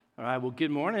All right, well, good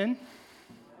morning.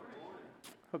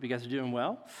 Hope you guys are doing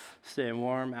well, staying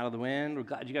warm, out of the wind. We're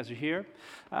glad you guys are here.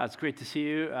 It's great to see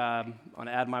you. I want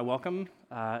to add my welcome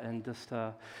and just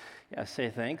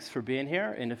say thanks for being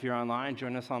here. And if you're online,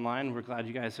 join us online. We're glad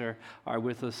you guys are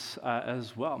with us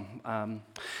as well.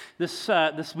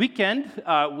 This weekend,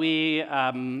 we,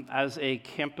 as a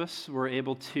campus, were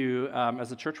able to,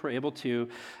 as a church, were able to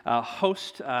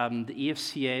host the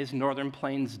EFCA's Northern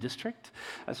Plains District.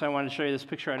 So I wanted to show you this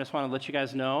picture. I just want to let you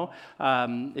guys know,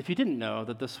 if you didn't know,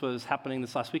 that this was happening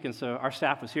this last weekend. So our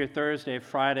staff was here Thursday,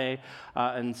 Friday,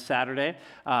 and Saturday,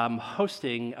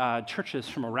 hosting churches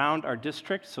from around our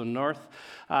district. So North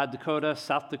Dakota,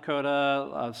 South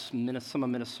Dakota, some of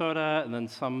Minnesota, and then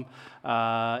some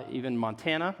even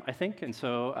Montana, I think. And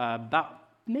so about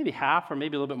maybe half or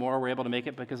maybe a little bit more were able to make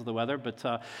it because of the weather, but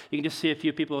you can just see a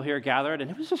few people here gathered, and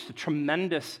it was just a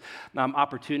tremendous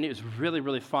opportunity. It was really,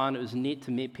 really fun. It was neat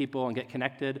to meet people and get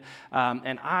connected,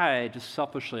 and I just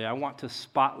selfishly, I want to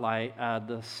spotlight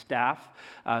the staff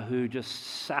who just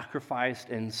sacrificed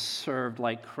and served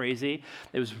like crazy.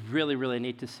 It was really, really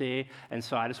neat to see, and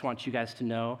so I just want you guys to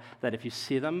know that if you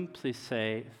see them, please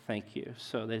say thank you.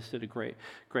 So they just did a great,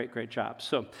 great, great job.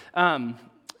 So one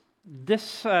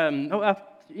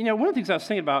of the things I was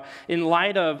thinking about in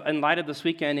light of this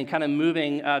weekend and kind of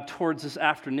moving towards this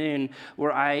afternoon,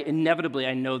 where I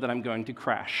know that I'm going to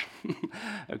crash.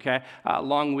 Okay,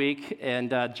 long week, and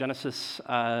Genesis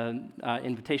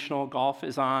Invitational Golf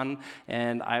is on,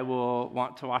 and I will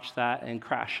want to watch that and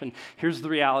crash. And here's the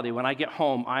reality: when I get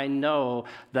home, I know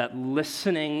that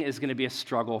listening is going to be a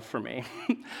struggle for me.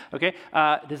 Okay,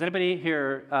 does anybody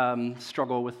here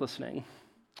struggle with listening?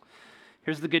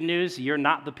 Here's the good news: you're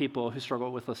not the people who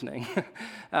struggle with listening.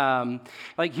 The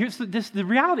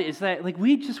reality is that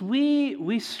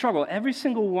we struggle. Every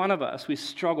single one of us, we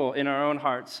struggle in our own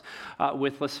hearts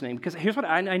with listening. Because here's what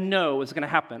I know is going to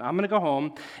happen: I'm going to go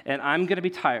home and I'm going to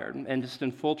be tired. And just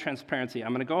in full transparency,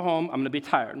 I'm going to go home. I'm going to be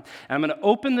tired, and I'm going to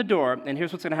open the door. And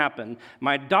here's what's going to happen: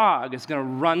 my dog is going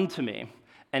to run to me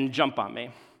and jump on me.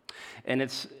 And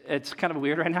it's kind of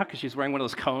weird right now because she's wearing one of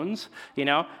those cones,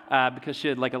 because she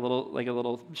had like a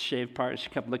little shaved part. She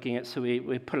kept licking it, so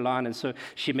we put it on, and so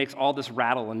she makes all this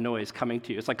rattle and noise coming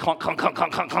to you. It's like clunk, clunk, clunk,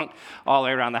 clunk, clunk, clunk, all the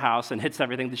way around the house, and hits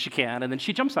everything that she can, and then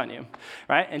she jumps on you,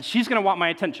 right? And she's going to want my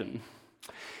attention.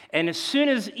 And as soon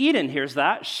as Eden hears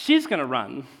that, she's going to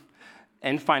run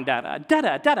and find Dada,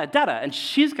 and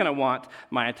she's going to want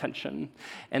my attention.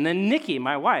 And then Nikki,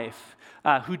 my wife,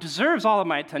 who deserves all of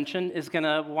my attention, is going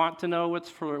to want to know what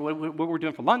we're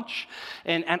doing for lunch.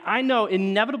 And I know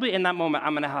inevitably in that moment,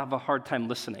 I'm going to have a hard time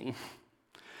listening.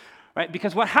 Right?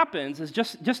 Because what happens is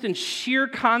just in sheer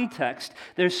context,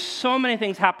 there's so many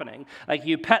things happening. Like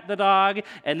you pet the dog,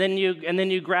 and then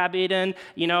you grab Eden,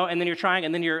 and then you're trying,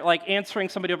 and then you're like answering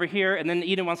somebody over here, and then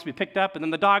Eden wants to be picked up, and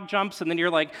then the dog jumps, and then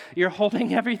you're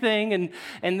holding everything, and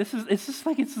it's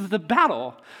the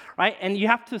battle, right? And you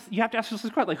have to ask yourself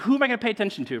this question: like, who am I going to pay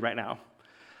attention to right now?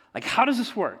 Like, how does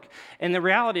this work? And the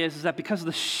reality is that because of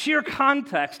the sheer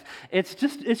context, it's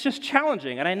just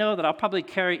challenging. And I know that I'll probably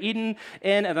carry Eden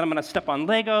in, and then I'm going to step on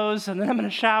Legos, and then I'm going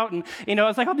to shout, and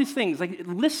it's like all these things. Like,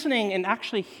 listening and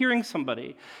actually hearing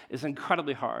somebody is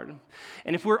incredibly hard.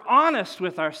 And if we're honest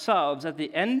with ourselves, at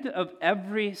the end of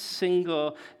every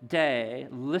single day,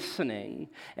 listening,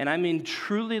 and I mean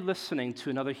truly listening to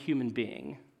another human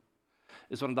being,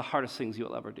 is one of the hardest things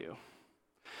you'll ever do.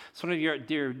 So one of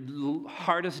your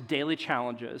hardest daily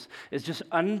challenges is just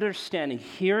understanding,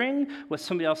 hearing what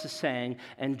somebody else is saying,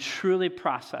 and truly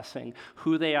processing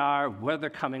who they are, where they're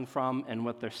coming from, and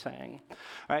what they're saying.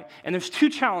 Right? And there's two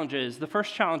challenges. The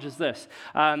first challenge is this: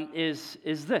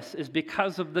 is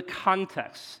because of the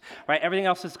context, right? Everything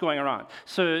else is going around.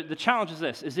 So the challenge is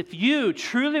this: is if you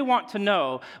truly want to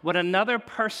know what another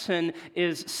person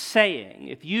is saying,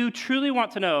 if you truly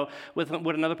want to know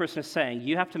what another person is saying,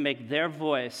 you have to make their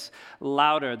voice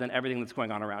louder than everything that's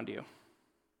going on around you.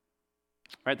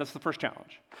 Right? That's the first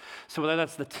challenge. So whether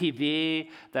that's the TV,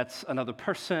 that's another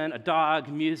person, a dog,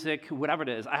 music, whatever it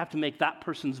is, I have to make that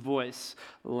person's voice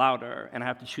louder, and I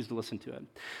have to choose to listen to it.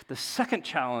 The second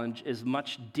challenge is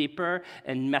much deeper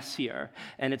and messier,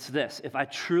 and it's this: if I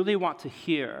truly want to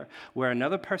hear where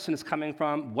another person is coming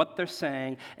from, what they're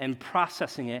saying, and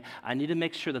processing it, I need to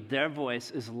make sure that their voice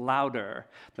is louder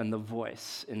than the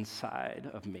voice inside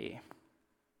of me.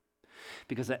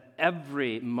 Because at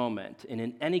every moment, and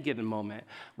in any given moment,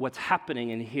 what's happening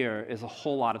in here is a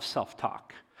whole lot of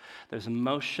self-talk. There's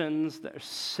emotions, there's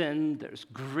sin, there's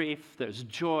grief, there's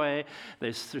joy,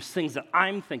 there's things that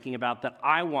I'm thinking about that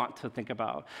I want to think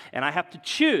about. And I have to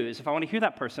choose, if I want to hear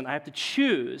that person, I have to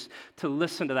choose to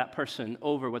listen to that person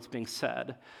over what's being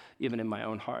said, even in my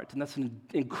own heart. And that's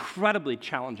incredibly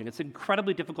challenging. It's an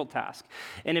incredibly difficult task.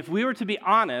 And if we were to be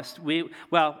honest,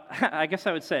 I guess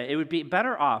I would say it would be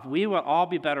better off, we will all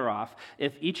be better off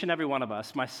if each and every one of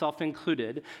us, myself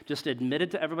included, just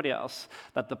admitted to everybody else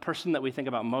that the person that we think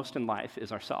about most in life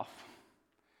is ourselves.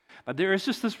 But there is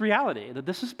just this reality that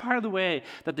this is part of the way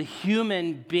that the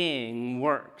human being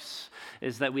works,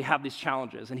 is that we have these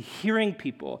challenges. And hearing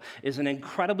people is an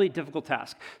incredibly difficult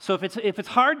task. So if it's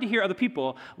hard to hear other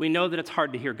people, we know that it's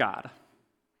hard to hear God,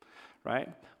 right?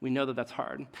 We know that that's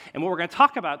hard. And what we're going to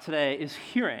talk about today is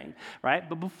hearing, right?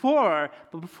 But before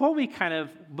we kind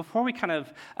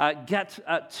of get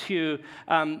to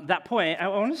that point, I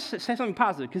want to say something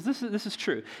positive, because this is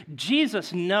true.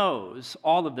 Jesus knows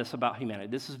all of this about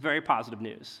humanity. This is very positive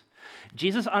news.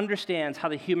 Jesus understands how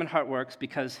the human heart works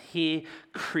because he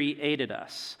created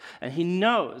us. And he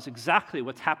knows exactly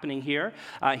what's happening here.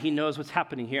 He knows what's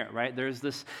happening here, right? There's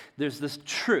this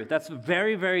truth. That's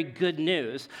very, very good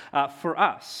news for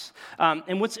us.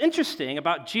 And what's interesting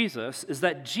about Jesus is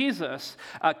that Jesus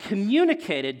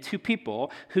communicated to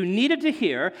people who needed to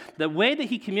hear. The way that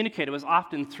he communicated was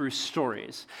often through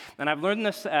stories. And I've learned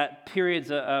this at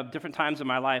periods of different times in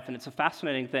my life, and it's a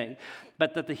fascinating thing.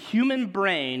 But that the human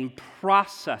brain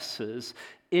processes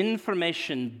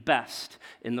information best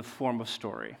in the form of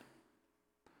story.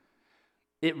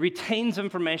 It retains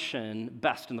information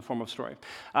best in the form of story.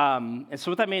 And so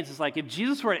what that means is, like, if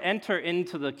Jesus were to enter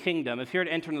into the kingdom, if he were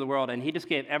to enter into the world and he just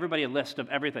gave everybody a list of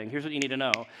everything, here's what you need to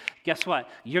know, guess what?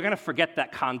 You're going to forget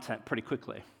that content pretty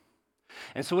quickly.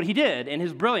 And so what he did in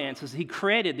his brilliance is he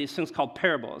created these things called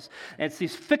parables. And it's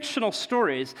these fictional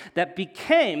stories that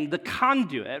became the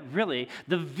conduit, really,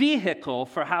 the vehicle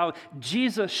for how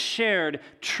Jesus shared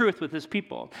truth with his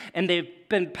people. And they've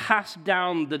been passed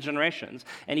down the generations.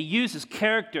 And he uses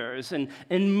characters and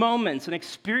moments and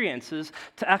experiences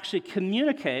to actually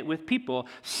communicate with people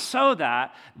so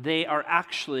that they are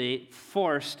actually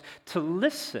forced to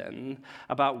listen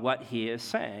about what he is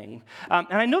saying. And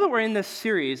I know that we're in this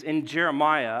series in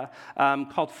Jeremiah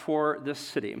called For This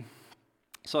City.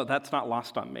 So that's not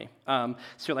lost on me. So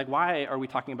you're like, why are we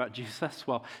talking about Jesus?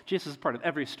 Well, Jesus is part of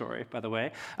every story, by the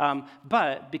way.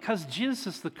 But because Jesus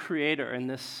is the creator in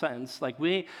this sense, like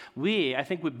we I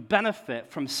think, would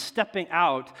benefit from stepping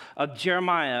out of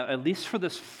Jeremiah, at least for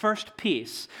this first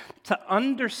piece, to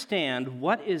understand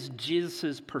what is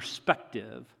Jesus'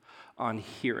 perspective on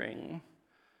hearing.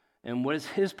 And what is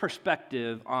his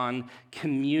perspective on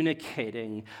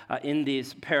communicating in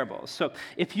these parables? So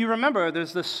if you remember,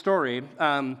 there's this story.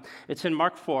 It's in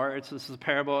Mark 4. This is a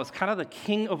parable. It's kind of the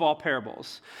king of all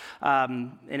parables.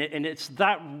 And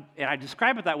I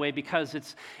describe it that way because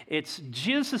it's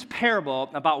Jesus'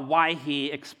 parable about why he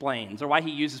explains or why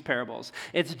he uses parables.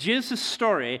 It's Jesus'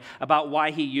 story about why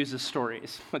he uses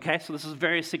stories. Okay? So this is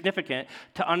very significant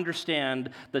to understand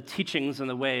the teachings and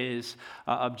the ways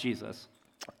of Jesus.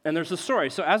 And there's a story.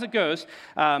 So as it goes,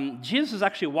 Jesus is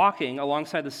actually walking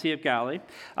alongside the Sea of Galilee,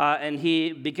 and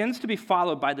he begins to be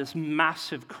followed by this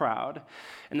massive crowd.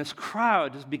 And this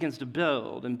crowd just begins to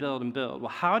build and build and build.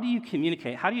 Well, how do you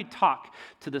communicate? How do you talk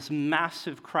to this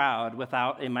massive crowd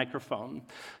without a microphone?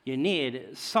 You need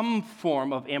some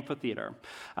form of amphitheater,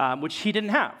 which he didn't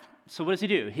have. So what does he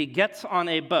do? He gets on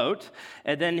a boat,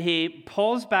 and then he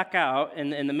pulls back out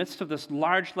in the midst of this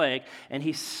large lake, and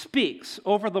he speaks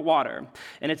over the water.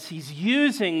 And he's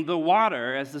using the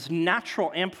water as this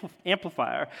natural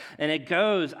amplifier, and it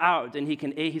goes out, and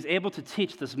he's able to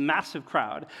teach this massive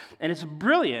crowd. And it's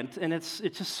brilliant, and it's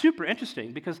just super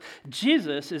interesting, because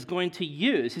Jesus is going to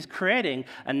he's creating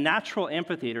a natural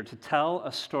amphitheater to tell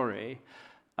a story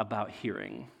about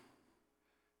hearing,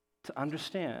 to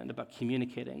understand, about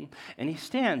communicating. And he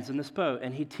stands in this boat,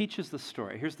 and he teaches the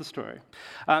story. Here's the story.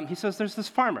 He says there's this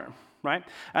farmer, right?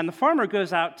 And the farmer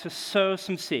goes out to sow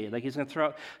some seed. Like he's going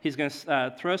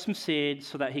to throw some seed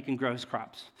so that he can grow his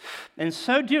crops. And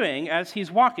so doing, as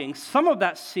he's walking, some of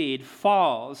that seed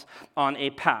falls on a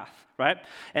path, right?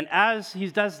 And as he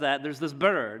does that, there's this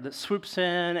bird that swoops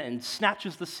in and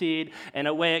snatches the seed, and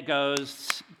away it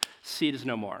goes. Seed is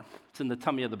no more. It's in the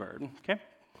tummy of the bird, okay?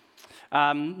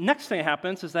 Next thing that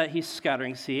happens is that he's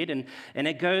scattering seed, and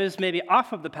it goes maybe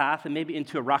off of the path and maybe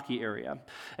into a rocky area.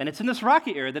 And it's in this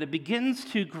rocky area that it begins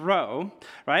to grow,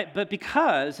 right? But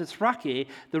because it's rocky,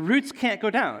 the roots can't go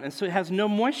down, and so it has no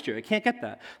moisture. It can't get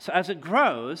that. So as it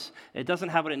grows, it doesn't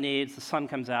have what it needs. The sun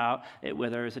comes out, it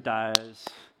withers, it dies.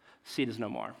 Seed is no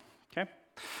more, okay?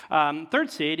 Third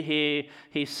seed,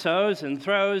 he sows and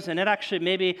throws, and it actually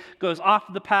maybe goes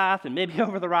off the path and maybe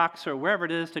over the rocks or wherever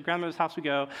it is, to grandmother's house we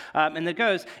go, and it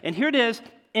goes. And here it is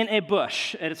in a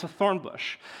bush, and it's a thorn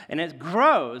bush. And it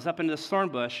grows up into this thorn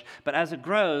bush, but as it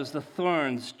grows, the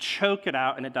thorns choke it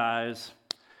out and it dies.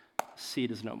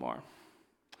 Seed is no more.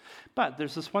 But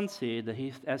there's this one seed that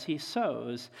as he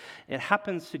sows, it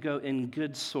happens to go in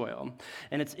good soil.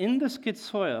 And it's in this good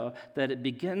soil that it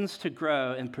begins to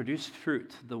grow and produce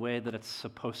fruit the way that it's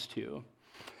supposed to.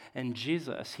 And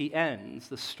Jesus, he ends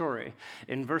the story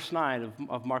in verse 9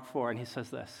 of Mark 4, and he says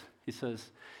this. He says,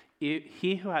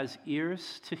 "He who has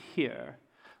ears to hear,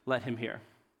 let him hear."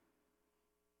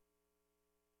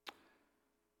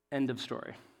 End of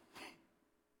story.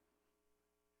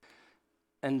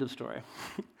 End of story.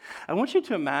 I want you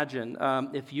to imagine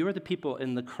if you were the people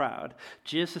in the crowd.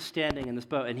 Jesus is standing in this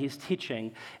boat, and he's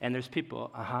teaching, and there's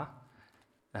people,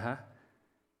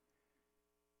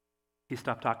 He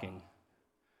stopped talking.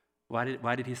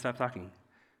 Why did he stop talking?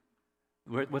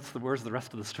 Where's the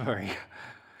rest of the story?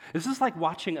 This is like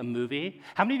watching a movie.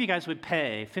 How many of you guys would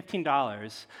pay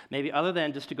 $15, maybe other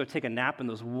than just to go take a nap in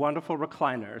those wonderful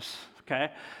recliners,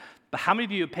 okay? But how many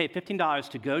of you would pay $15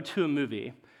 to go to a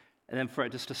movie and then for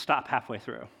it just to stop halfway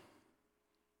through?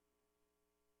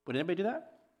 Would anybody do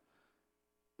that?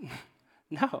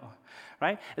 No,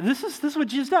 right? This is what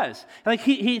Jesus does. Like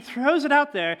he throws it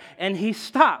out there and he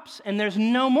stops, and there's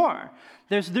no more.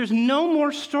 There's no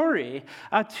more story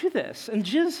to this, and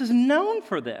Jesus is known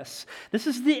for this. This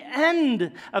is the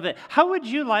end of it. How would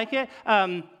you like it?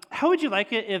 How would you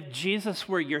like it if Jesus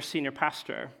were your senior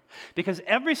pastor? Because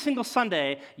every single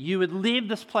Sunday you would leave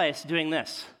this place doing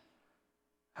this.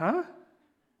 Huh?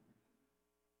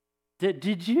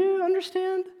 Did you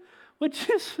understand what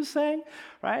Jesus was saying?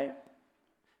 Right?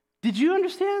 Did you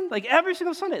understand? Like every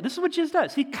single Sunday, this is what Jesus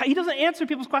does. He doesn't answer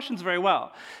people's questions very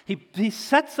well. He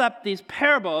sets up these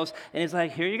parables, and he's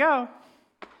like, here you go.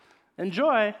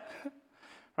 Enjoy.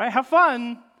 Right? Have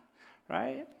fun.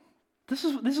 Right? This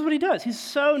is what he does. He's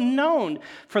so known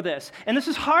for this. And this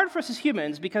is hard for us as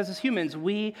humans, because as humans,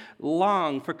 we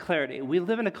long for clarity. We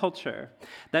live in a culture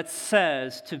that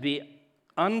says to be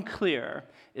unclear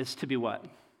is to be what?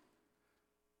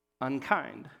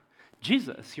 Unkind.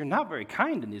 Jesus, you're not very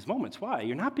kind in these moments. Why?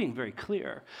 You're not being very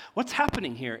clear. What's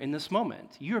happening here in this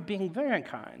moment? You're being very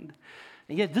unkind.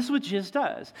 And yet, this is what Jesus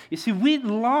does. You see, we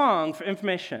long for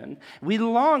information. We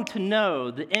long to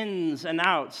know the ins and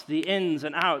outs,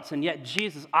 and yet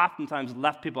Jesus oftentimes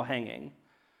left people hanging.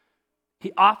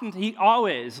 He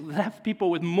always left people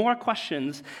with more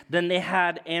questions than they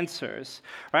had answers,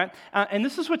 right? And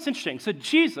this is what's interesting. So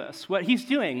Jesus, what he's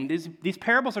doing, these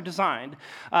parables are designed,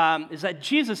 is that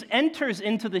Jesus enters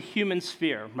into the human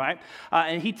sphere, right?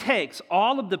 And he takes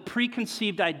all of the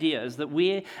preconceived ideas that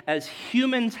we as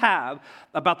humans have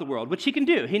about the world, which he can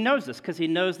do. He knows this because he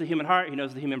knows the human heart, he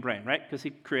knows the human brain, right? Because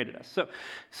he created us.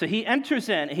 So he enters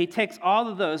in, and he takes all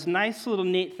of those nice little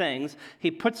neat things, he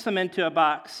puts them into a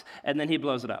box, and then he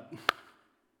blows it up.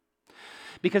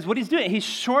 Because what he's doing, he's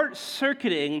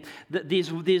short-circuiting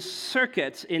these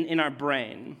circuits in our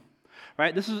brain.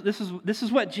 Right? This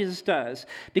is what Jesus does.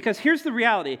 Because here's the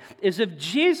reality, is if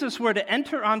Jesus were to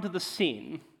enter onto the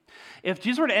scene,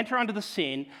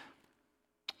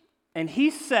 and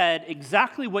he said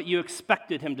exactly what you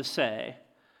expected him to say,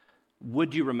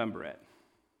 would you remember it?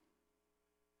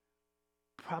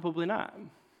 Probably not.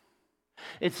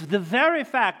 It's the very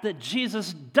fact that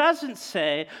Jesus doesn't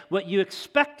say what you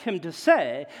expect him to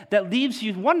say that leaves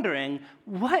you wondering,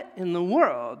 what in the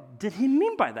world did he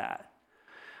mean by that?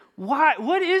 Why?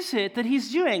 What is it that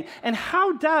he's doing? And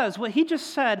how does what he just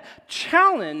said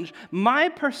challenge my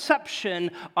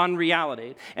perception on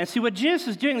reality? And see, what Jesus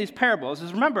is doing in these parables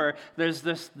is, remember, there's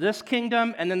this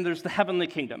kingdom, and then there's the heavenly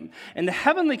kingdom. And the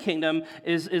heavenly kingdom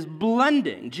is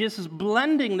blending. Jesus is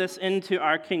blending this into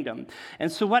our kingdom.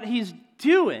 And so what he's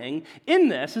doing in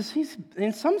this is he's,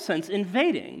 in some sense,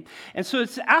 invading. And so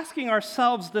it's asking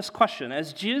ourselves this question.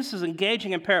 As Jesus is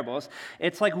engaging in parables,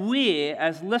 it's like we,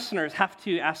 as listeners, have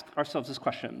to ask ourselves this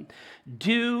question.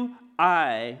 Do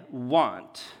I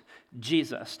want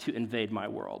Jesus to invade my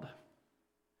world?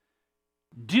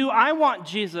 Do I want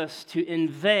Jesus to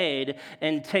invade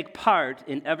and take part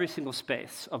in every single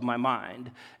space of my mind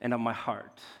and of my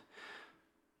heart?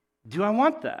 Do I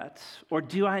want that, or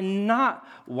do I not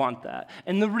want that?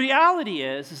 And the reality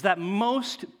is that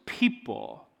most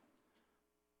people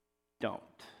don't.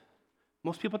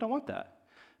 Most people don't want that.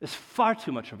 It's far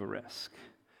too much of a risk,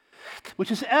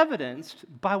 which is evidenced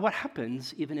by what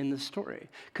happens even in this story.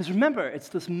 Because remember, it's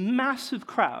this massive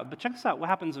crowd. But check this out, what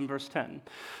happens in verse 10,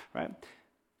 right?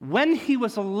 When he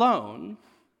was alone,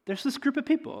 There's this group of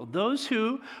people, those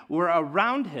who were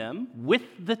around him with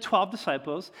the 12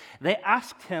 disciples. They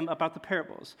asked him about the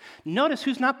parables. Notice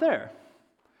who's not there.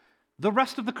 The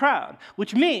rest of the crowd,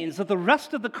 which means that the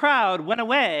rest of the crowd went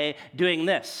away doing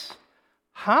this.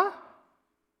 Huh?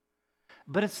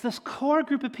 But it's this core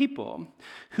group of people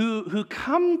who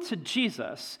come to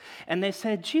Jesus and they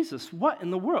say, Jesus, what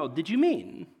in the world did you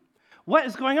mean? What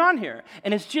is going on here?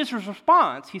 And it's Jesus'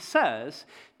 response. He says,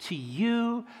 to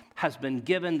you has been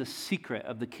given the secret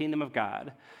of the kingdom of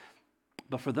God.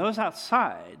 But for those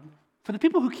outside, for the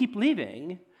people who keep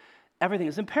leaving, everything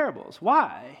is in parables.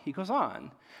 Why? He goes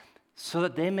on. So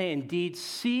that they may indeed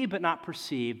see but not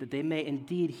perceive, that they may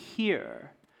indeed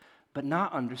hear but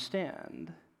not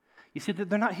understand. You see, that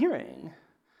they're not hearing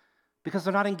because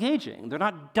they're not engaging. They're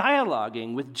not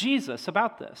dialoguing with Jesus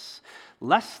about this,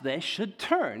 lest they should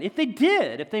turn. If they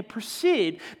did, if they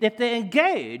perceived, if they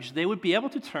engaged, they would be able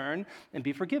to turn and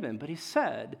be forgiven. But he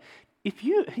said,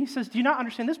 he says, do you not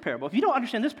understand this parable? If you don't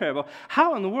understand this parable,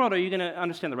 how in the world are you going to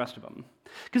understand the rest of them?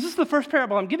 Because this is the first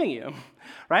parable I'm giving you,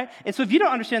 right? And so if you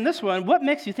don't understand this one, what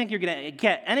makes you think you're going to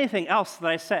get anything else that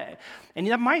I say? And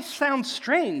that might sound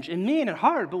strange and mean and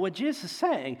hard, but what Jesus is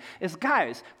saying is,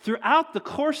 guys, throughout the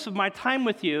course of my time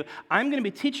with you, I'm going to be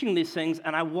teaching these things,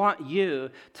 and I want you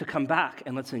to come back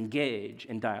and let's engage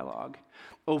in dialogue.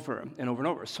 Over and over and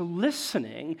over. So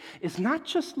listening is not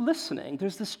just listening.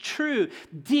 There's this true,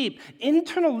 deep,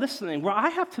 internal listening where I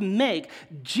have to make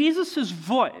Jesus'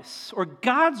 voice or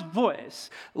God's voice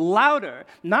louder,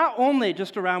 not only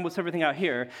just around what's everything out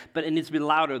here, but it needs to be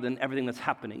louder than everything that's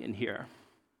happening in here.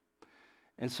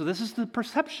 And so this is the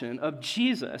perception of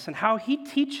Jesus and how he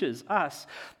teaches us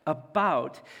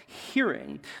about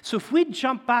hearing. So if we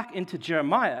jump back into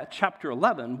Jeremiah chapter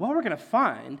 11, what we're going to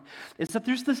find is that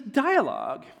there's this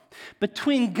dialogue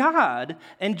between God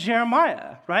and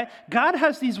Jeremiah, right? God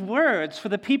has these words for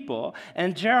the people,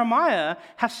 and Jeremiah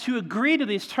has to agree to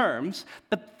these terms,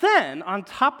 but then on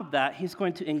top of that, he's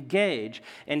going to engage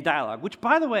in dialogue, which,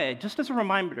 by the way, just as a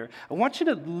reminder, I want you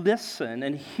to listen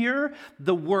and hear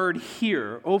the word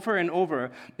hear over and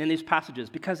over in these passages,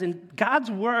 because in God's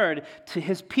word to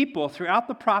his people throughout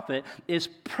the prophet is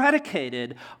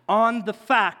predicated on the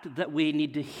fact that we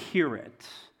need to hear it.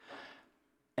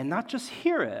 And not just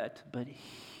hear it, but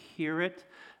hear it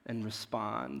and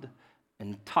respond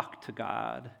and talk to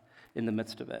God in the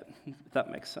midst of it, if that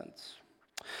makes sense.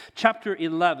 Chapter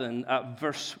 11,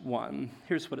 verse 1,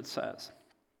 here's what it says.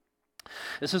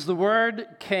 It says, the word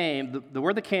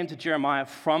that came to Jeremiah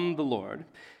from the Lord,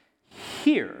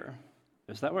 hear,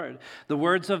 there's that word, the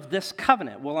words of this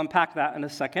covenant. We'll unpack that in a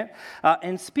second.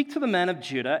 And speak to the men of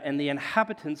Judah and the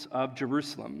inhabitants of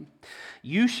Jerusalem.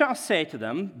 You shall say to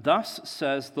them, thus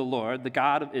says the Lord, the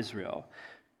God of Israel,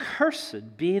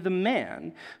 cursed be the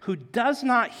man who does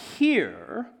not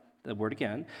hear, the word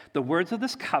again, the words of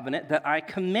this covenant that I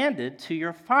commanded to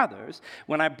your fathers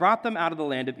when I brought them out of the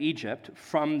land of Egypt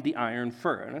from the iron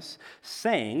furnace,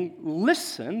 saying,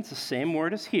 listen, it's the same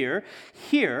word as hear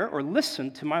or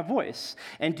listen to my voice,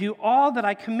 and do all that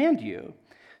I command you.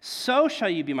 So shall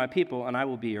you be my people, and I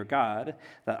will be your God,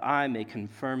 that I may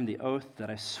confirm the oath that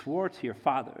I swore to your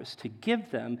fathers, to give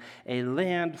them a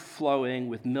land flowing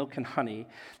with milk and honey,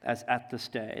 as at this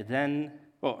day. Then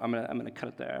I'm going to cut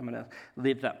it there. I'm going to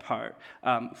leave that part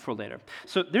for later.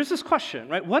 So there's this question,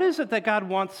 right? What is it that God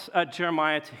wants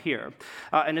Jeremiah to hear?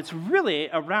 And it's really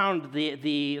around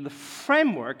the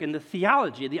framework and the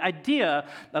theology, the idea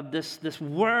of this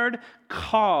word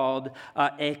called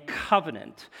a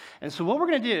covenant. And so what we're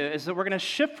going to do is that we're going to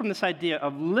shift from this idea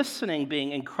of listening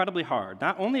being incredibly hard.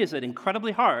 Not only is it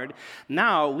incredibly hard,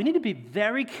 now we need to be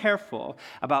very careful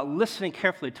about listening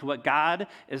carefully to what God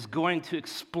is going to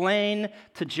explain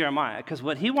to Jeremiah. Because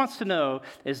what he wants to know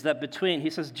is that he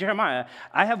says, Jeremiah,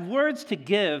 I have words to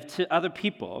give to other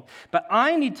people, but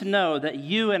I need to know that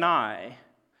you and I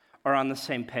are on the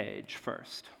same page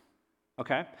first.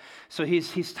 Okay? So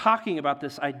he's talking about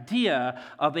this idea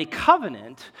of a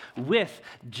covenant with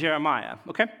Jeremiah.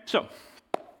 Okay? So,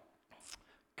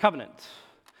 covenant.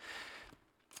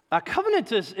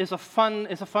 Covenant is a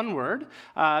fun word.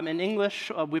 In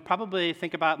English, we probably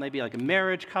think about maybe like a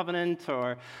marriage covenant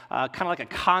or kind of like a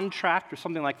contract or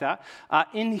something like that.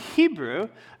 In Hebrew,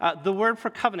 the word for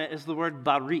covenant is the word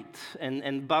barit.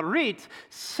 And barit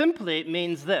simply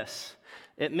means this.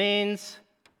 It means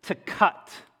to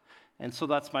cut. And so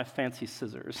that's my fancy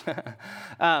scissors.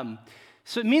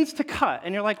 So it means to cut.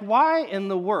 And you're like, why in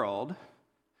the world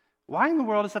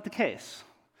is that the case?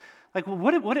 Like,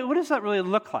 what does that really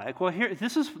look like? Well, here,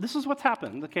 this is what's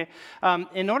happened, okay?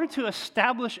 In order to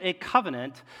establish a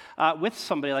covenant with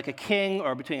somebody, like a king,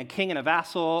 or between a king and a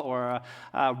vassal, or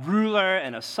a ruler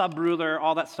and a sub-ruler,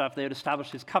 all that stuff, they would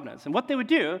establish these covenants. And what they would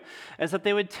do is that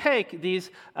they would take these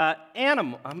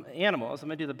animals. I'm going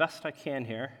to do the best I can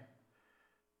here.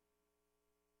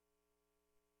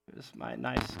 Here's my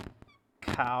nice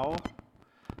cow,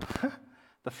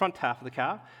 the front half of the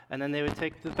cow, and then they would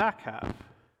take the back half.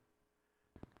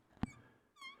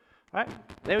 Right?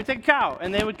 They would take a cow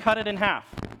and they would cut it in half.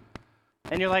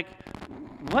 And you're like,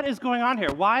 what is going on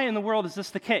here? Why in the world is this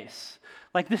the case?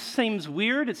 Like, this seems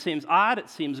weird, it seems odd, it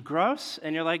seems gross,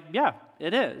 and you're like, yeah,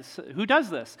 it is. Who does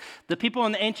this? The people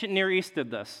in the ancient Near East did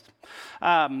this.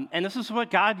 And this is what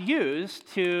God used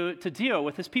to deal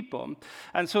with his people.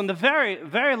 And so in the very,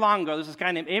 very long ago, there's this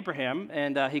guy named Abraham,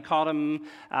 and he called him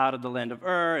out of the land of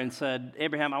Ur and said,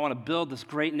 Abraham, I want to build this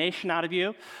great nation out of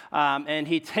you. And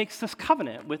he takes this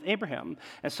covenant with Abraham.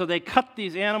 And so they cut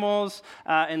these animals,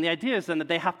 and the idea is then that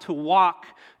they have to walk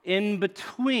in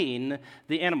between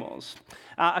the animals.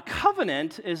 A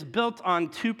covenant is built on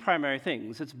two primary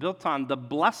things. It's built on the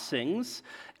blessings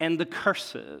and the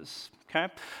curses.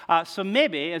 Okay? So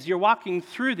maybe as you're walking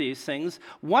through these things,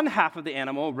 one half of the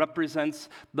animal represents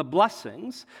the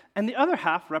blessings, and the other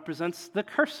half represents the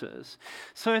curses.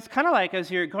 So it's kind of like as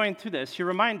you're going through this, you're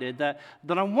reminded that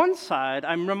on one side,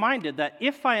 I'm reminded that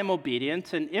if I am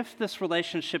obedient and if this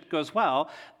relationship goes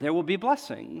well, there will be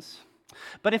blessings.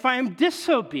 But if I am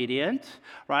disobedient,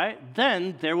 right,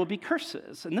 then there will be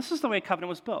curses. And this is the way covenant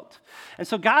was built. And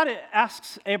so God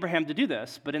asks Abraham to do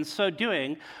this, but in so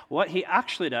doing, what he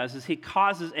actually does is he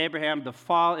causes Abraham to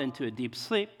fall into a deep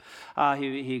sleep.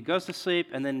 He goes to sleep,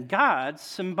 and then God,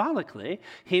 symbolically,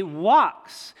 he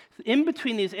walks in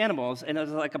between these animals, and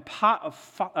it's like a pot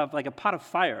of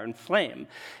fire and flame.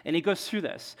 And he goes through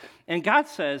this. And God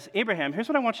says, Abraham, here's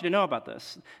what I want you to know about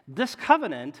this. This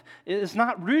covenant is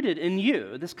not rooted in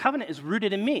you. This covenant is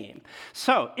rooted in me.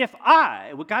 So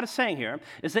what God is saying here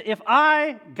is that if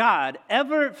I, God,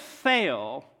 ever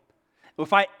fail,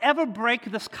 if I ever break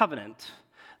this covenant,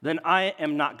 then I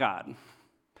am not God.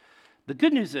 The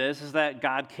good news is that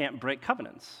God can't break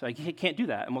covenants. Like, he can't do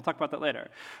that, and we'll talk about that later,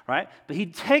 right? But he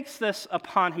takes this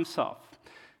upon himself.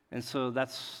 And so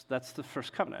that's the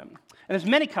first covenant. And there's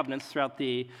many covenants throughout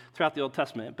the Old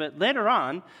Testament. But later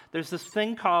on, there's this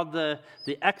thing called the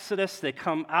Exodus. They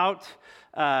come out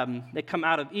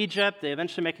of Egypt. They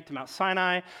eventually make it to Mount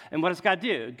Sinai. And what does God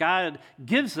do? God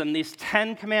gives them these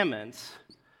 10 commandments,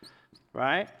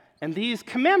 right? And these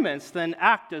commandments then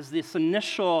act as this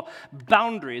initial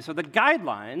boundaries or the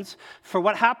guidelines for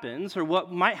what happens or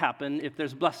what might happen if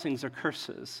there's blessings or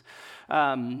curses.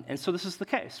 And so this is the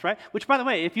case, right? Which, by the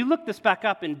way, if you look this back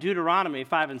up in Deuteronomy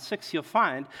 5 and 6, you'll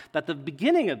find that the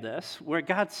beginning of this, where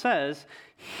God says,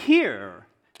 "Hear,"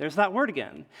 there's that word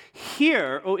again.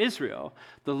 "Hear, O Israel,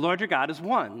 the Lord your God is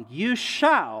one. You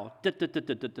shall."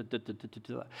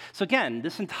 So again,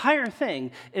 this entire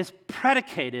thing is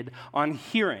predicated on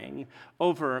hearing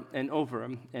over and over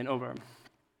and over.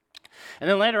 And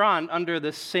then later on, under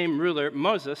this same ruler,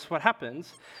 Moses, what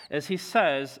happens is he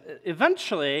says,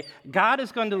 eventually, God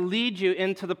is going to lead you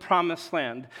into the promised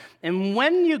land. And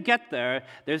when you get there,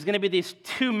 there's going to be these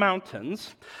two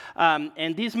mountains.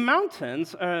 And these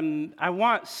mountains, I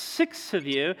want 6 of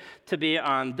you to be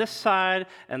on this side,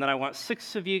 and then I want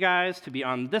 6 of you guys to be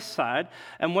on this side.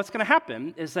 And what's going to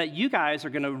happen is that you guys are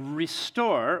going to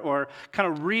restore or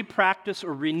kind of re-practice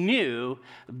or renew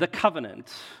the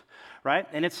covenant. Right?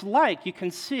 And it's like you can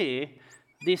see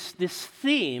this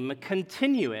theme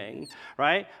continuing,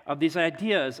 right, of these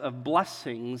ideas of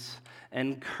blessings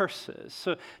and curses.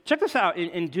 So check this out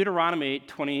in Deuteronomy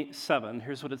 27.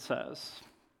 Here's what it says.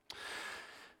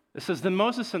 It says, "Then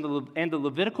Moses and the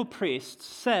Levitical priests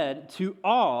said to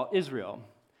all Israel,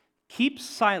 'Keep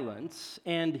silence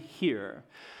and hear,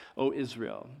 O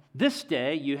Israel. This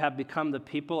day you have become the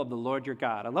people of the Lord your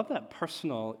God.'" I love that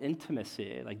personal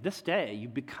intimacy. Like, this day you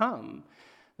become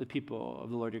the people of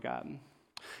the Lord your God.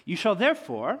 "You shall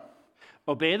therefore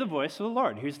obey the voice of the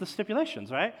Lord." Here's the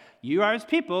stipulations, right? "You are his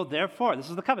people, therefore," this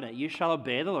is the covenant, "you shall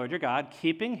obey the Lord your God,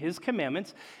 keeping his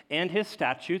commandments and his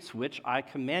statutes, which I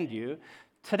command you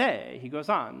today." He goes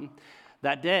on.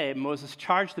 "That day Moses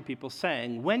charged the people,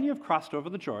 saying, 'When you have crossed over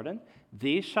the Jordan,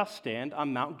 these shall stand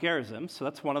on Mount Gerizim,'" so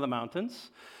that's one of the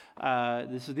mountains.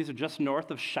 These are just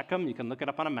north of Shechem. You can look it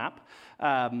up on a map.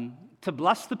 "To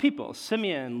bless the people,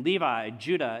 Simeon, Levi,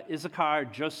 Judah, Issachar,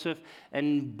 Joseph,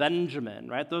 and Benjamin,"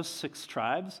 right? Those 6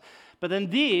 tribes. "But then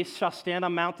these shall stand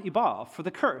on Mount Ebal for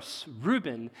the curse: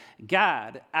 Reuben,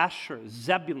 Gad, Asher,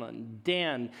 Zebulun,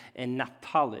 Dan, and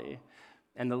Naphtali."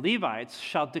 and the Levites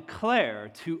shall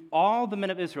declare to all the men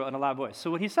of Israel in a loud voice.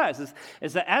 So what he says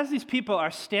is that as these people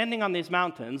are standing on these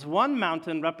mountains, one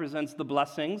mountain represents the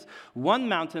blessings, one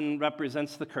mountain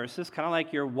represents the curses, kind of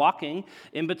like you're walking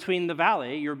in between the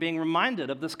valley. You're being reminded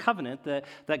of this covenant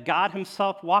that God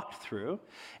himself walked through.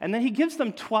 And then he gives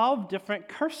them 12 different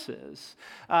curses,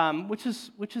 which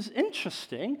is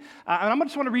interesting. And I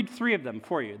just want to read 3 of them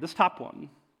for you, this top one,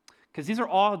 because these are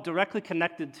all directly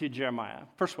connected to Jeremiah.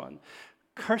 First one.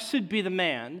 Cursed be the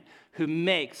man who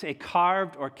makes a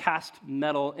carved or cast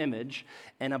metal image,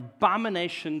 an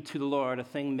abomination to the Lord, a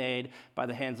thing made by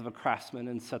the hands of a craftsman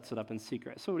and sets it up in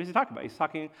secret. So what is he talking about? He's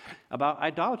talking about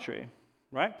idolatry,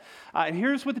 right? And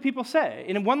here's what the people say.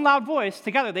 In one loud voice,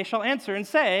 together they shall answer and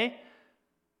say,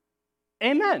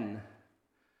 Amen.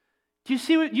 Do you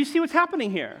see what's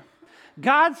happening here?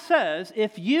 God says,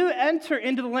 if you enter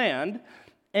into the land,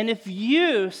 and if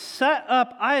you set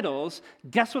up idols,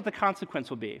 guess what the consequence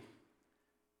will be?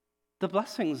 The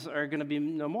blessings are going to be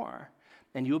no more,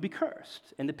 and you will be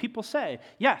cursed. And the people say,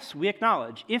 yes, we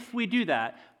acknowledge, if we do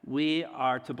that, we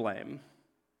are to blame.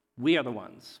 We are the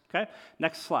ones, okay?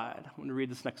 Next slide. I'm going to read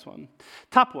this next one.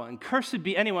 Top one, cursed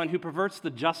be anyone who perverts the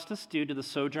justice due to the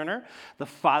sojourner, the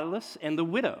fatherless, and the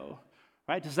widow.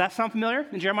 Right? Does that sound familiar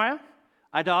in Jeremiah?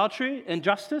 Idolatry,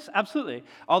 injustice? Absolutely.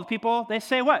 All the people, they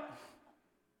say what?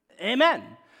 Amen.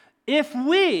 If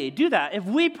we do that, if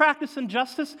we practice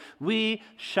injustice, we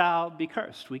shall be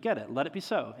cursed. We get it. Let it be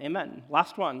so. Amen.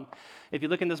 Last one. If you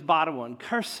look in this bottom one,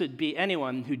 cursed be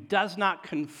anyone who does not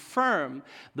confirm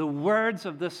the words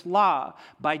of this law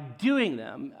by doing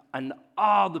them, and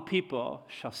all the people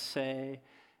shall say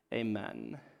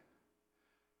amen.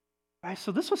 Right,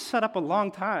 so this was set up a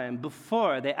long time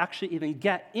before they actually even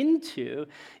get into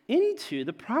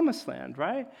the promised land,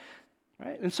 right?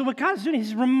 Right? And so what God's doing,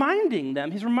 he's reminding them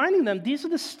these are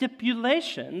the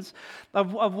stipulations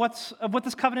of what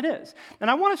this covenant is.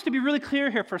 And I want us to be really clear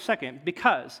here for a second,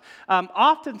 because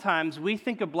oftentimes we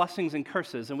think of blessings and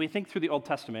curses, and we think through the Old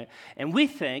Testament, and we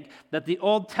think that the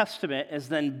Old Testament is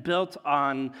then built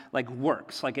on like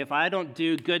works. Like if I don't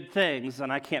do good things, then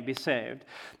I can't be saved.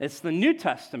 It's the New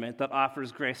Testament that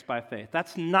offers grace by faith.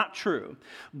 That's not true.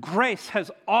 Grace has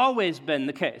always been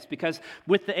the case, because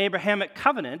with the Abrahamic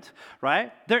covenant, right,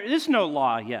 there is no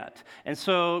law yet. And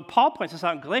so Paul points this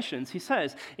out in Galatians. He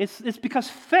says it's because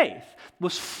faith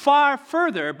was far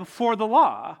further before the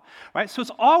law, right? So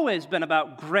it's always been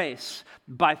about grace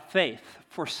by faith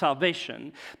for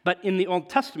salvation. But in the Old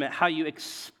Testament, how you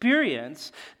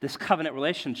experience this covenant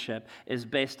relationship is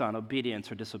based on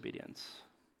obedience or disobedience.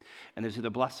 And there's either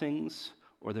blessings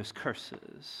or there's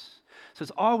curses. So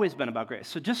it's always been about grace.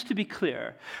 So just to be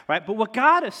clear, right? But what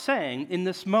God is saying in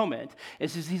this moment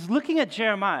is he's looking at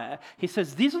Jeremiah. He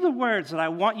says, these are the words that I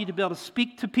want you to be able to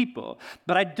speak to people,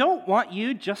 but I don't want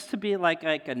you just to be like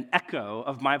an echo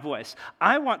of my voice.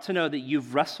 I want to know that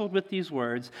you've wrestled with these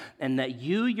words and that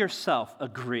you yourself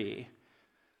agree.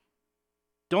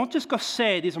 Don't just go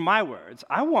say, these are my words.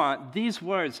 I want these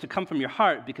words to come from your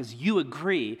heart because you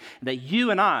agree that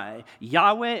you and I,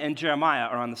 Yahweh and Jeremiah,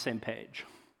 are on the same page.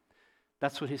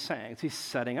 That's what he's saying. He's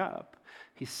setting up.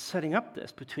 He's setting up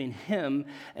this between him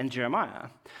and Jeremiah,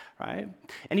 right?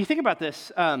 And you think about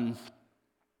this,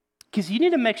 because you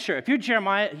need to make sure, if you're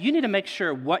Jeremiah, you need to make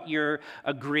sure what you're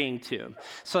agreeing to.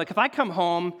 So like if I come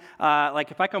home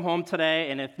today,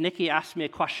 and if Nikki asks me a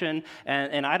question,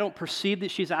 and I don't perceive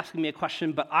that she's asking me a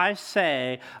question, but I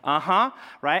say,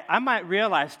 right? I might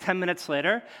realize 10 minutes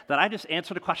later that I just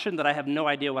answered a question that I have no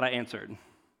idea what I answered.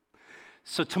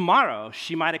 So tomorrow,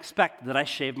 she might expect that I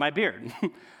shave my beard.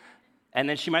 And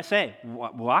then she might say,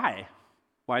 why?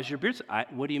 Why is your beard?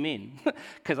 What do you mean?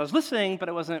 Because I was listening, but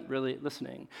I wasn't really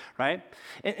listening, right?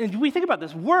 And we think about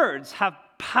this. Words have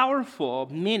powerful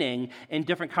meaning in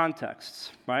different contexts,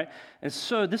 right? And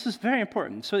so this is very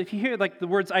important. So if you hear like the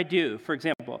words I do, for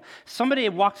example, somebody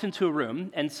walks into a room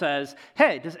and says,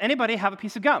 hey, does anybody have a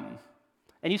piece of gum?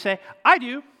 And you say, I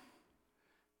do.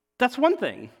 That's one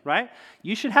thing, right?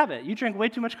 You should have it. You drank way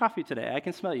too much coffee today. I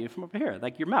can smell you from over here,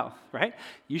 like your mouth, right?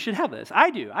 You should have this. I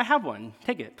do. I have one.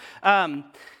 Take it.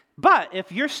 But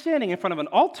if you're standing in front of an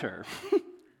altar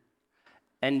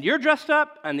and you're dressed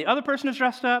up and the other person is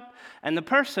dressed up and the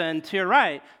person to your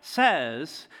right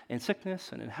says, in sickness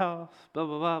and in health, blah,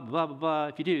 blah, blah, blah, blah, blah,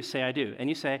 if you do, say I do. And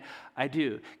you say, I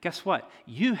do. Guess what?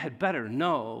 You had better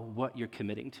know what you're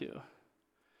committing to.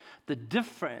 The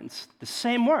difference, the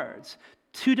same words,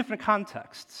 2 different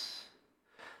contexts,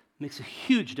 makes a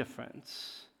huge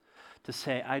difference to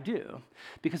say, I do.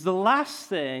 Because the last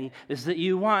thing is that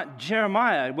you want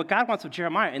Jeremiah, what God wants of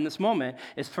Jeremiah in this moment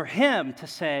is for him to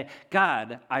say,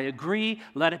 God, I agree,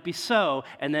 let it be so,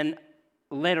 and then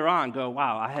later on go,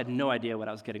 wow, I had no idea what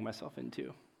I was getting myself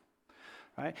into.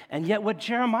 Right? And yet what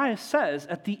Jeremiah says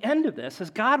at the end of this, as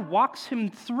God walks him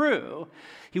through,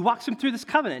 he walks him through this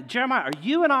covenant. Jeremiah, are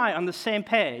you and I on the same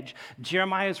page?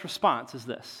 Jeremiah's response is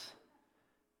this: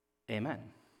 Amen.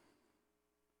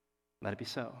 Let it be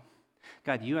so.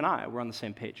 God, you and I, we're on the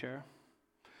same page here.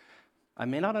 I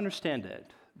may not understand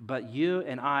it, but you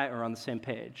and I are on the same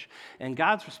page. And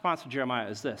God's response to Jeremiah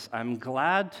is this: I'm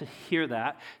glad to hear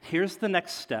that. Here's the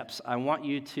next steps. I want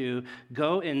you to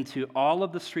go into all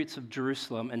of the streets of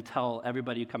Jerusalem and tell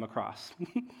everybody you come across.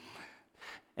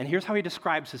 And here's how he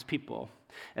describes his people,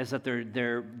 is that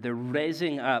they're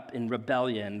raising up in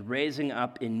rebellion, raising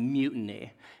up in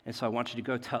mutiny. And so I want you to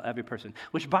go tell every person.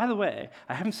 Which, by the way,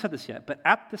 I haven't said this yet, but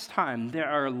at this time, there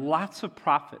are lots of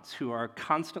prophets who are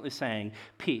constantly saying,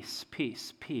 peace,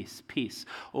 peace, peace, peace.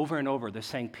 Over and over, they're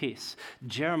saying peace.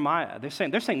 Jeremiah, they're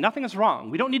saying nothing is wrong.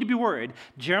 We don't need to be worried.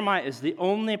 Jeremiah is the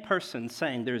only person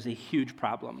saying there's a huge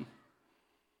problem.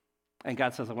 And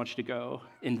God says, I want you to go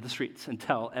into the streets and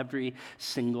tell every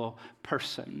single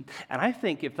person. And I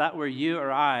think if that were you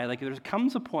or I, like there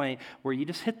comes a point where you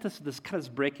just hit this kind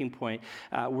of breaking point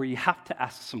where you have to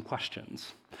ask some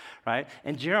questions, right?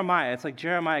 And Jeremiah, it's like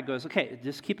Jeremiah goes, okay,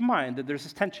 just keep in mind that there's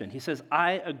this tension. He says,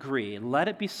 I agree. Let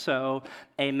it be so.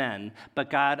 Amen.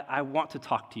 But God, I want to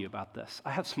talk to you about this.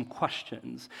 I have some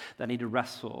questions that I need to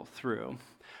wrestle through.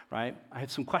 Right? I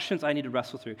have some questions I need to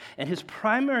wrestle through. And his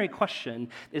primary question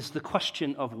is the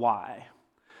question of why.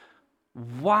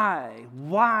 Why,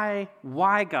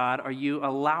 God, are you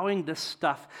allowing this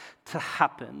stuff to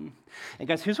happen? And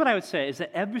guys, here's what I would say is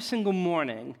that every single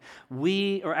morning,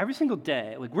 every single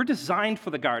day, like we're designed for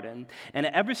the garden, and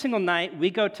every single night we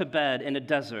go to bed in a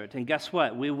desert. And guess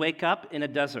what? We wake up in a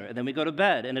desert, and then we go to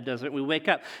bed in a desert, and we wake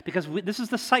up. Because this is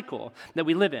the cycle that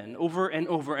we live in over and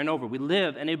over and over. We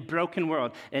live in a broken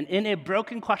world. And in a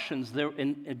broken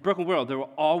world, there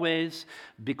will always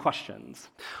be questions.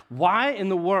 Why in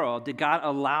the world did God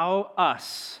allow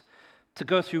us to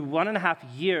go through 1.5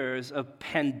 years of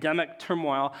pandemic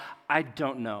turmoil? I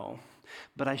don't know.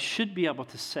 But I should be able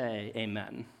to say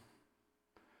amen.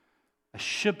 I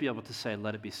should be able to say,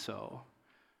 let it be so.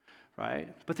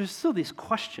 Right? But there's still these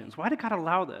questions. Why did God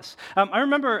allow this? I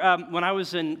remember when I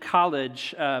was in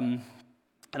college,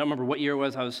 I don't remember what year it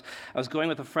was. I was going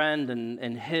with a friend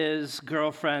and his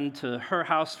girlfriend to her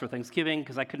house for Thanksgiving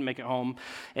because I couldn't make it home.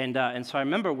 And so I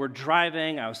remember we're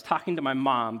driving. I was talking to my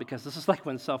mom because this is like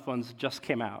when cell phones just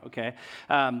came out, okay?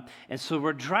 And so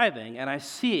we're driving, and I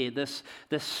see this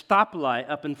stoplight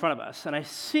up in front of us, and I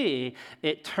see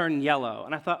it turn yellow.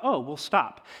 And I thought, oh, we'll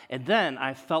stop. And then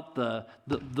I felt the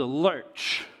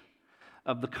lurch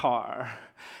of the car.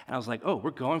 And I was like, oh,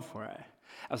 we're going for it.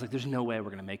 I was like, there's no way we're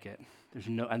going to make it.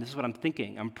 And this is what I'm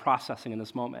thinking, I'm processing in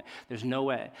this moment. There's no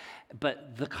way.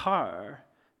 But the car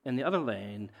in the other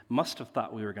lane must have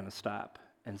thought we were going to stop.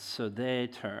 And so they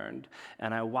turned,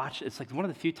 and I watched. It's like one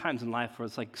of the few times in life where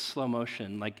it's like slow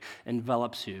motion, like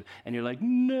envelops you, and you're like,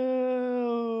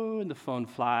 no, and the phone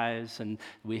flies, and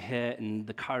we hit, and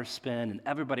the cars spin, and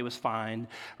everybody was fine,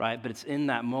 right? But it's in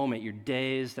that moment, you're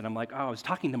dazed, and I'm like, oh, I was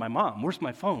talking to my mom. Where's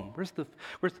my phone?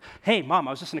 Hey, Mom,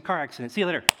 I was just in a car accident. See you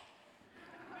later.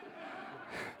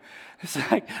 It's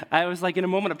like, I was like in a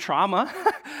moment of trauma,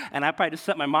 and I probably just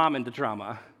sent my mom into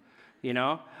trauma, you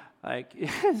know? Like,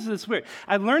 it's weird.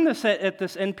 I learned this at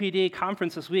this NPD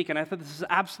conference this week, and I thought this is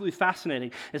absolutely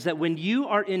fascinating, is that when you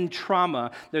are in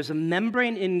trauma, there's a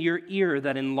membrane in your ear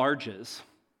that enlarges.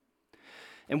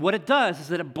 And what it does is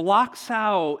that it blocks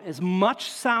out as much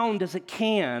sound as it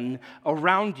can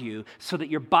around you so that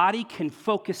your body can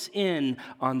focus in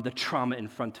on the trauma in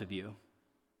front of you.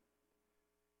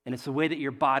 And it's the way that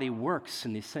your body works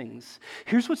in these things.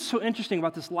 Here's what's so interesting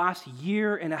about this last 1.5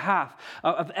 years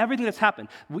of everything that's happened.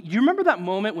 You remember that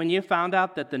moment when you found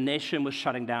out that the nation was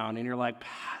shutting down, and you're like,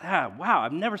 wow,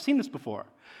 I've never seen this before.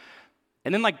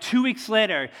 And then like 2 weeks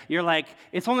later, you're like,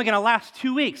 it's only going to last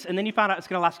 2 weeks. And then you found out it's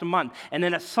going to last a month. And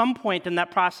then at some point in that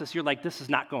process, you're like, this is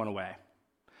not going away.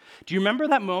 Do you remember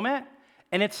that moment?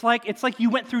 And it's like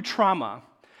you went through trauma.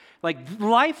 Like,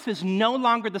 life is no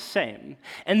longer the same.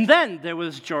 And then there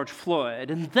was George Floyd,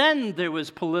 and then there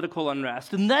was political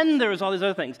unrest, and then there was all these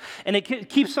other things. And it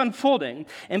keeps unfolding.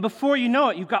 And before you know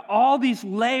it, you've got all these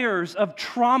layers of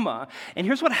trauma. And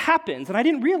here's what happens, and I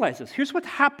didn't realize this. Here's what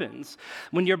happens.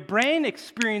 When your brain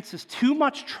experiences too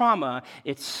much trauma,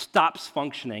 it stops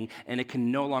functioning, and it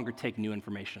can no longer take new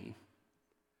information.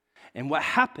 And what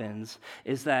happens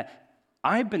is that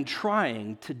I've been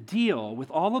trying to deal with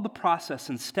all of the process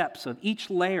and steps of each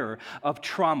layer of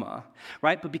trauma,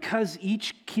 right? But because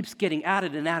each keeps getting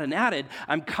added and added and added,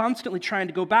 I'm constantly trying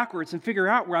to go backwards and figure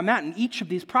out where I'm at in each of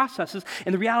these processes.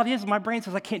 And the reality is my brain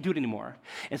says I can't do it anymore.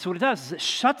 And so what it does is it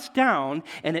shuts down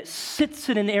and it sits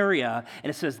in an area and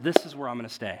it says, this is where I'm going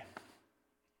to stay.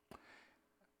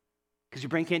 Because your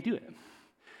brain can't do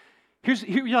it.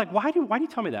 You're like, why do you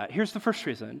tell me that? Here's the first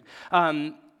reason.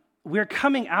 We're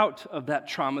coming out of that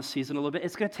trauma season a little bit.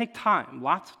 It's going to take time,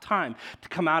 lots of time to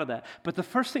come out of that. But the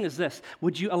first thing is this.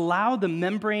 Would you allow the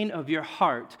membrane of your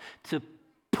heart to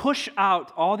push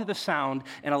out all the other sound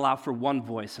and allow for one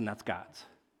voice, and that's God's?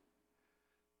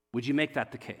 Would you make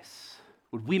that the case?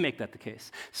 Would we make that the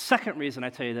case? Second reason I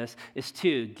tell you this is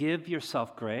to give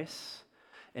yourself grace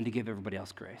and to give everybody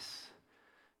else grace.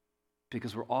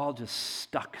 Because we're all just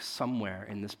stuck somewhere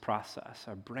in this process.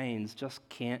 Our brains just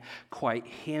can't quite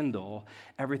handle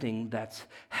everything that's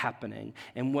happening.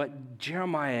 And what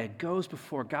Jeremiah goes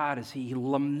before God is he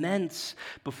laments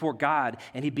before God,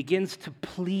 and he begins to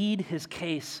plead his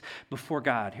case before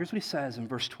God. Here's what he says in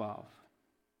verse 12.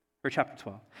 Or chapter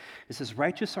 12. It says,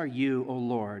 righteous are you, O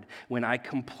Lord, when I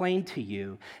complain to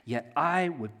you, yet I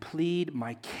would plead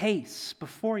my case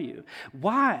before you.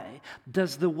 Why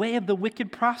does the way of the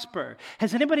wicked prosper?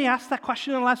 Has anybody asked that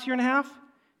question in the last year and a half?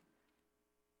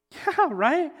 Yeah,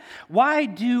 right? Why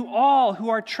do all who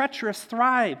are treacherous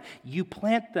thrive? You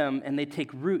plant them and they take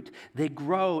root. They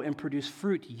grow and produce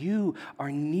fruit. You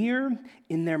are near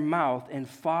in their mouth and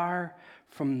far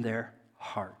from their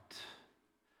heart.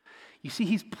 You see,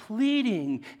 he's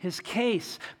pleading his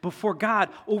case before God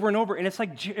over and over. And it's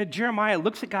like Jeremiah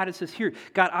looks at God and says, here,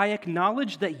 God, I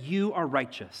acknowledge that you are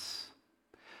righteous.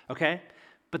 Okay?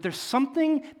 But there's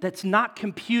something that's not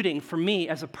computing for me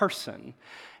as a person.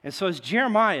 And so as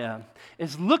Jeremiah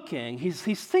is looking, he's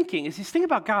thinking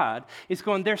about God, he's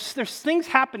going, there's things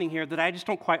happening here that I just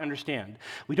don't quite understand.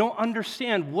 We don't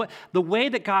understand the way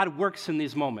that God works in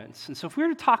these moments. And so if we were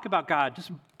to talk about God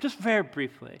just very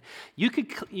briefly, you could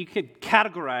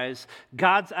categorize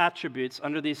God's attributes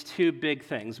under these two big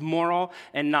things, moral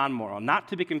and non-moral, not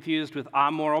to be confused with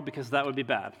amoral because that would be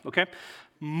bad, okay?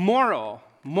 Moral.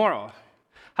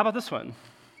 How about this one?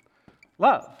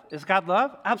 Love. Is God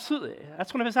love? Absolutely.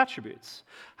 That's one of his attributes.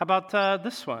 How about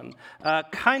this one?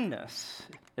 Kindness.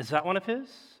 Is that one of his?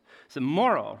 Is it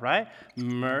moral, right?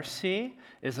 Mercy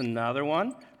is another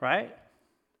one, right?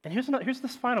 And here's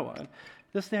this final one.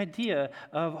 This is the idea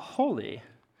of holy,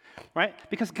 right?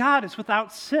 Because God is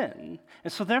without sin.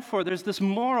 And so therefore there's this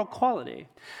moral quality.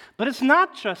 But it's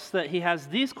not just that he has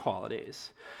these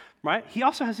qualities, right? He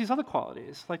also has these other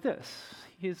qualities like this.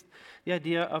 He's the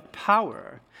idea of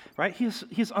power, right?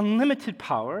 He's unlimited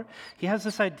power. He has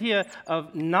this idea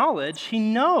of knowledge. He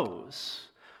knows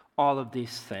all of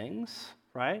these things,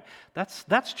 right?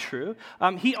 That's true.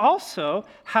 He also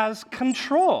has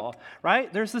control,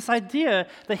 right? There's this idea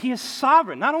that he is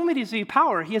sovereign. Not only does he have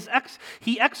power,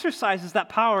 he exercises that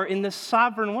power in this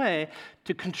sovereign way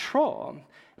to control.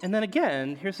 And then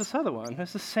again, here's this other one.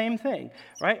 It's the same thing,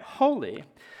 right? Holy.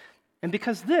 And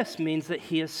because this means that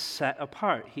he is set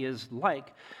apart. He is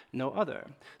like no other.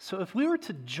 So if we were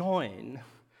to join,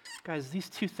 guys, these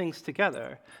two things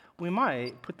together, we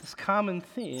might put this common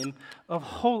theme of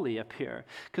holy up here.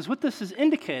 Because what this is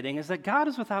indicating is that God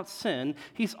is without sin.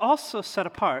 He's also set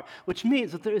apart, which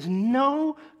means that there is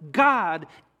no God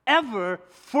ever,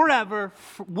 forever,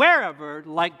 wherever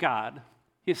like God.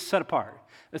 He is set apart.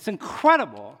 It's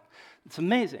incredible. It's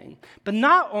amazing. But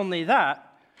not only that,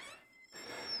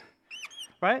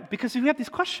 right? Because we have these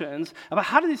questions about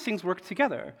how do these things work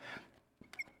together.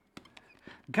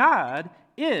 God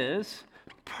is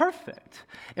perfect.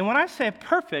 And when I say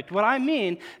perfect, what I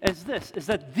mean is this, is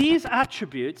that these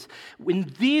attributes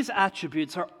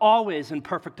are always in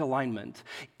perfect alignment.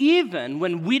 Even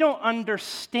when we don't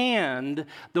understand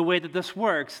the way that this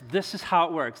works, this is how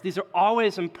it works. These are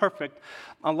always in perfect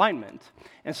alignment.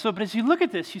 And so, but as you look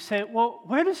at this, you say, well,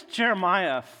 where does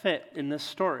Jeremiah fit in this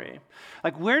story?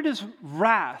 Like, where does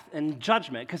wrath and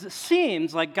judgment? Because it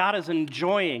seems like God is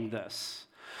enjoying this.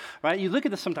 Right? You look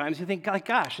at this sometimes, you think, like,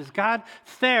 gosh, is God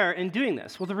fair in doing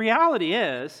this? Well, the reality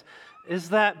is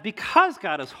that because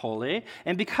God is holy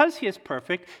and because he is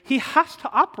perfect, he has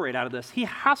to operate out of this. He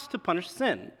has to punish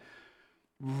sin.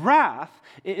 Wrath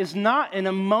is not an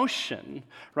emotion,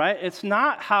 right? It's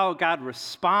not how God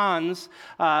responds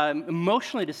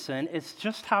emotionally to sin. It's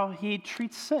just how he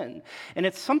treats sin. And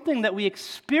it's something that we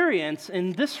experience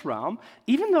in this realm,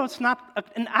 even though it's not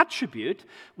an attribute.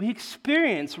 We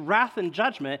experience wrath and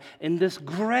judgment in this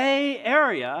gray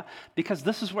area because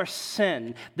this is where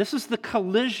sin, this is the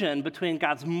collision between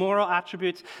God's moral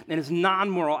attributes and his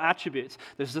non-moral attributes.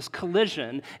 There's this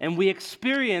collision, and we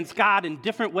experience God in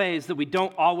different ways that we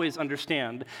don't always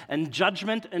understand, and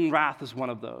judgment and wrath is one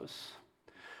of those.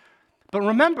 But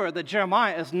remember that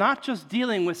Jeremiah is not just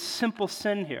dealing with simple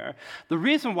sin here. The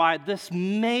reason why this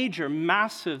major,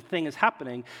 massive thing is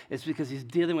happening is because he's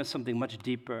dealing with something much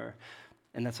deeper,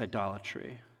 and that's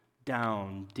idolatry,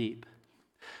 down deep.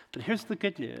 But here's the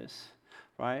good news,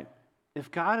 right? If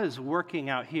God is working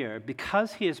out here,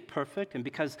 because he is perfect and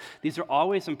because these are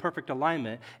always in perfect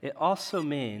alignment, it also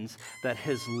means that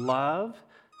his love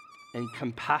and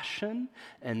compassion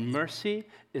and mercy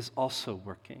is also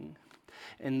working.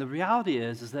 And the reality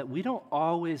is that we don't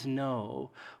always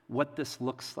know what this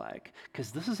looks like,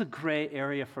 because this is a gray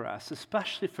area for us,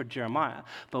 especially for Jeremiah.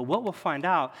 But what we'll find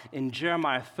out in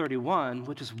Jeremiah 31,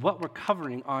 which is what we're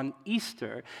covering on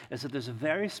Easter, is that there's a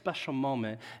very special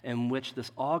moment in which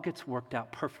this all gets worked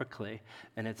out perfectly,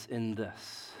 and it's in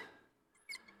this.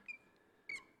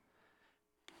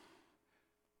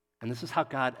 And this is how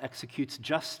God executes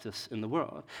justice in the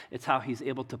world. It's how he's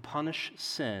able to punish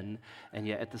sin and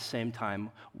yet at the same time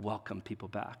welcome people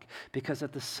back. Because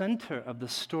at the center of the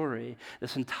story,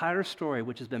 this entire story,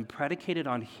 which has been predicated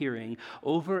on hearing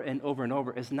over and over and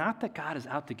over, is not that God is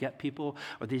out to get people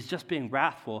or that he's just being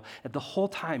wrathful. At the whole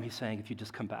time he's saying, if you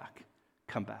just come back,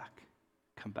 come back,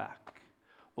 come back,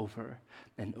 over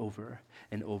and over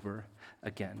and over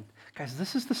again. Guys,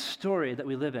 this is the story that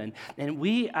we live in. And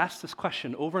we ask this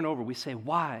question over and over. We say,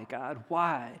 why, God?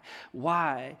 Why?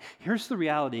 Why? Here's the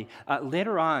reality.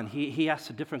 Later on, he asks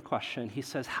a different question. He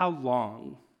says, how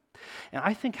long? And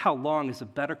I think how long is a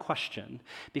better question,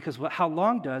 because what how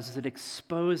long does is it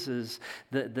exposes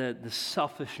the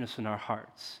selfishness in our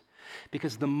hearts.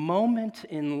 Because the moment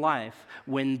in life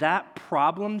when that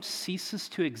problem ceases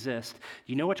to exist,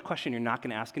 you know which question you're not going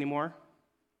to ask anymore?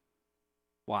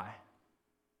 Why?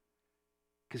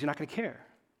 Because you're not going to care.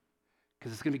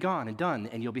 Because it's going to be gone and done,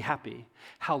 and you'll be happy.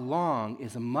 How long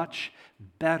is a much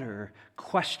better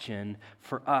question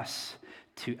for us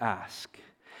to ask.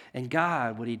 And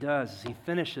God, what he does is he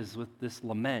finishes with this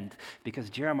lament, because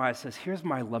Jeremiah says, here's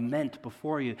my lament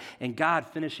before you. And God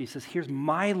finishes, he says, here's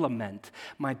my lament.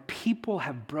 My people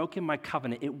have broken my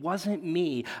covenant. It wasn't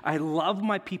me. I love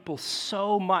my people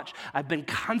so much. I've been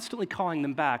constantly calling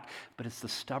them back, but it's the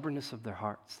stubbornness of their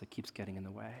hearts that keeps getting in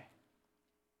the way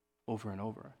over and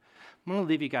over. I'm going to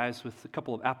leave you guys with a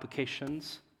couple of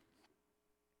applications.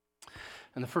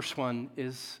 And the first one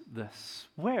is this: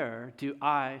 where do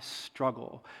I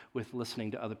struggle with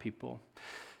listening to other people?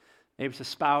 Maybe it's a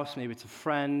spouse, maybe it's a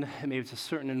friend, maybe it's a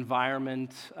certain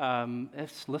environment.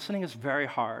 Listening is very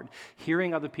hard.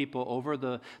 Hearing other people over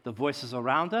the voices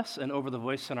around us and over the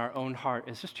voice in our own heart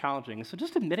is just challenging. So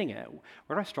just admitting it,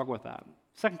 where do I struggle with that?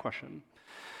 Second question: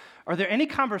 are there any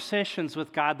conversations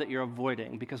with God that you're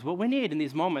avoiding? Because what we need in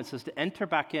these moments is to enter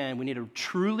back in. We need to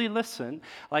truly listen,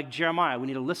 like Jeremiah. We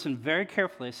need to listen very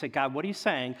carefully. Say, God, what are you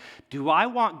saying? Do I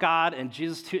want God and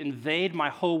Jesus to invade my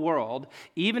whole world,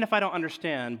 even if I don't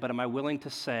understand, but am I willing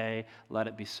to say, let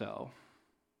it be so?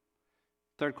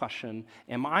 Third question: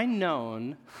 am I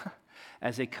known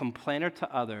as a complainer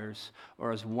to others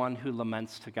or as one who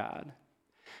laments to God?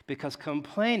 Because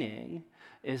complaining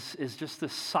is just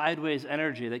this sideways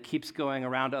energy that keeps going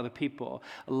around to other people.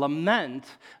 Lament,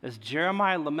 as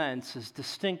Jeremiah laments, is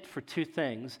distinct for two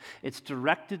things. It's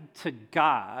directed to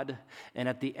God, and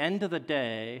at the end of the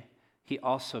day, he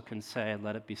also can say,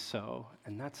 let it be so.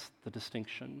 And that's the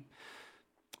distinction.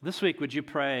 This week, would you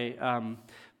pray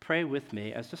with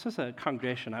me, as a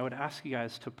congregation? I would ask you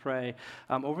guys to pray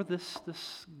over this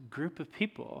group of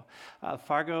people.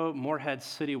 Fargo, Moorhead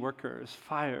city workers,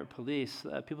 fire, police,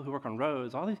 people who work on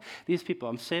roads, all these people.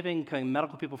 I'm saving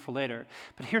medical people for later.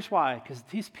 But here's why: because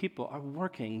these people are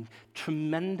working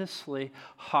tremendously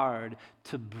hard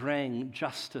to bring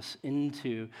justice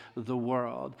into the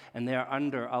world. And they are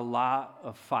under a lot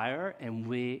of fire, and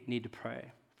we need to pray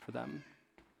for them.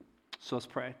 So let's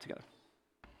pray together.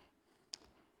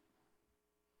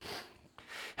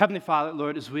 Heavenly Father,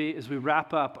 Lord, as we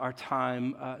wrap up our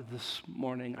time this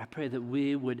morning, I pray that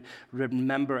we would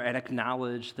remember and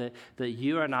acknowledge that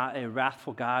you are not a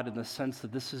wrathful God in the sense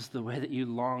that this is the way that you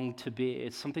long to be.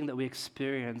 It's something that we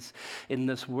experience in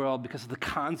this world because of the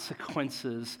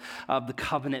consequences of the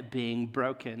covenant being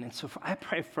broken. And so I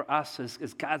pray for us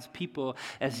as God's people,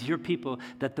 as your people,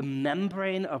 that the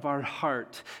membrane of our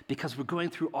heart, because we're going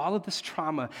through all of this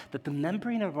trauma, that the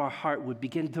membrane of our heart would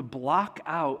begin to block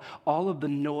out all of the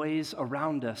noise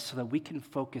around us so that we can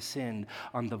focus in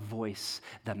on the voice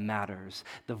that matters,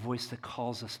 the voice that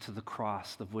calls us to the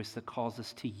cross, the voice that calls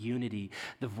us to unity,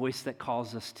 the voice that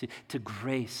calls us to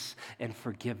grace and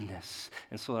forgiveness.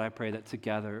 And so I pray that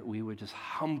together we would just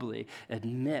humbly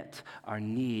admit our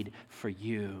need for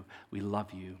you. We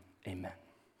love you. Amen.